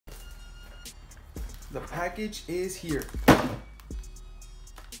the package is here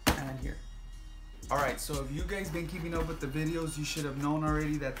and here. Alright, so if you guys been keeping up with the videos, you should have known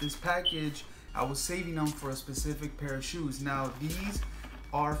already that this package, I was saving them for a specific pair of shoes. Now these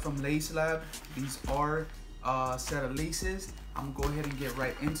are from Lace Lab. These are a set of laces. I'm gonna go ahead and get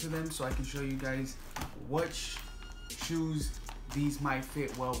right into them so I can show you guys which shoes these might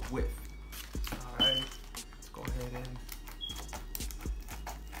fit well with. Alright, let's go ahead and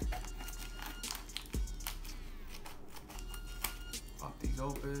pop these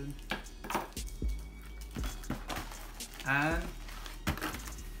open. And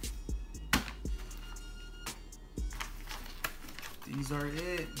these are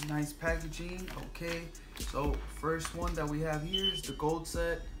it. Nice packaging. Okay, so first one that we have here is the gold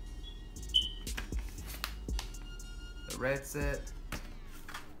set, the red set,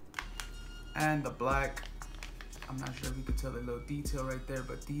 and the black. I'm not sure if you can tell a little detail right there,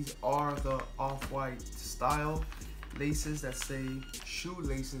 but these are the off-white style laces that say shoe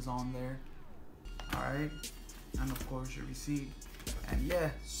laces on there. All right, and of course your receipt. And yeah,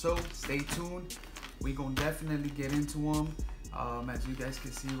 so stay tuned. We gonna definitely get into them. As you guys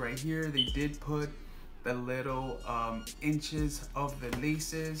can see right here, they did put the little inches of the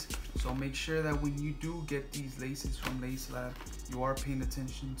laces, so make sure that when you do get these laces from Lace Lab, you are paying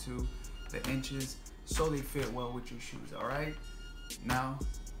attention to the inches so they fit well with your shoes. All right, now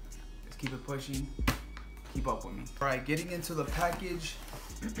let's keep it pushing. Keep up with me. All right, getting into the package.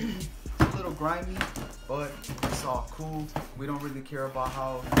 It's a little grimy, but it's all cool. We don't really care about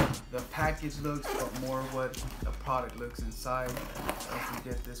how the package looks, but more what the product looks inside. So if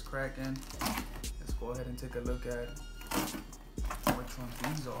we get this cracking, let's go ahead and take a look at which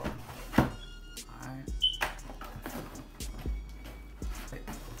ones these are. Alright.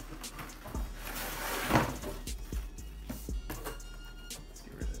 Let's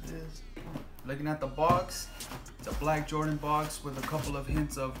get rid of this. Looking at the box, it's a black Jordan box with a couple of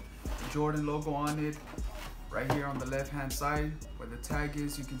hints of Jordan logo on it. Right here on the left hand side where the tag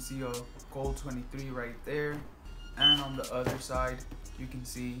is, you can see a gold 23 right there, and on the other side you can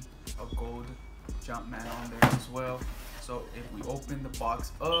see a gold Jumpman on there as well. So if we open the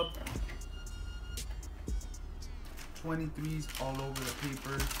box up, 23s all over the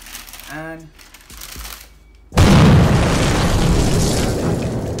paper, and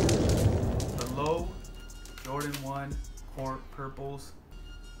below Jordan 1 Court purples.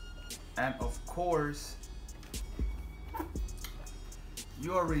 And of course,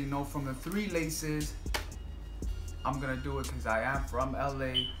 you already know from the 3 laces, I'm gonna do it because I am from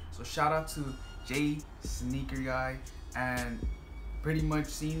LA. So shout out to Jay Sneaker Guy, and pretty much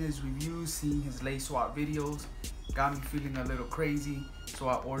seeing his reviews, seeing his lace swap videos got me feeling a little crazy. So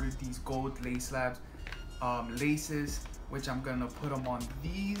I ordered these gold Lace Labs laces, which I'm gonna put them on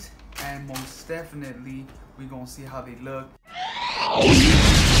these, and most definitely we gonna see how they look. Same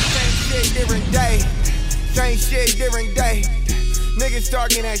shit, different day. Same shit, different day. Niggas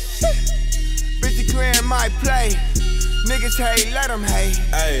talking that shit. Bitch, you clearing my play. Niggas hate, let them hate.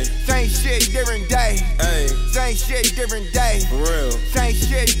 Ay. Same shit, different day. Ay. Same shit, different day. For real. Same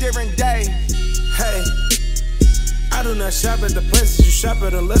shit, different day. Hey. I do not shop at the places you shop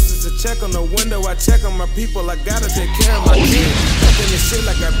at unless it's a check on the window. I check on my people, I gotta take care of my kids. Fucking this shit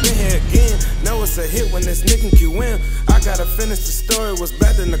like I've been here again. Know it's a hit when this nigga QM. I gotta finish the story, was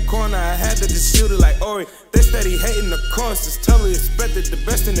back in the corner, I had to just shoot it like Ori. They steady hating the course, it's totally expected. The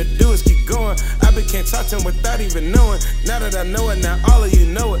best thing to do is keep going. I became talk to him without even knowing. Now that I know it, now all of you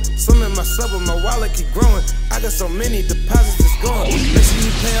know it. Some in my sub, but my wallet keep growing. I got so many deposits that's going. Make sure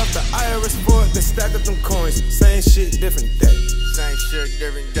you pay off the IRS for it, then stack up them coins. Same shit, different day. Same shit,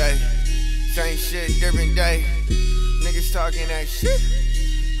 different day. Same shit, different day. Niggas talking that shit.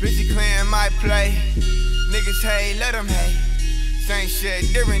 Bitch, you clearing my play. Niggas hate, let them hate. Same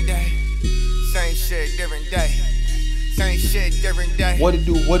shit, different day. Same shit, different day. Same shit, different day. What it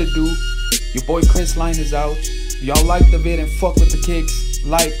do, what it do? Your boy Chris Line is out. Y'all like the vid and fuck with the kicks.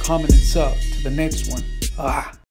 Like, comment, and sub. To the next one.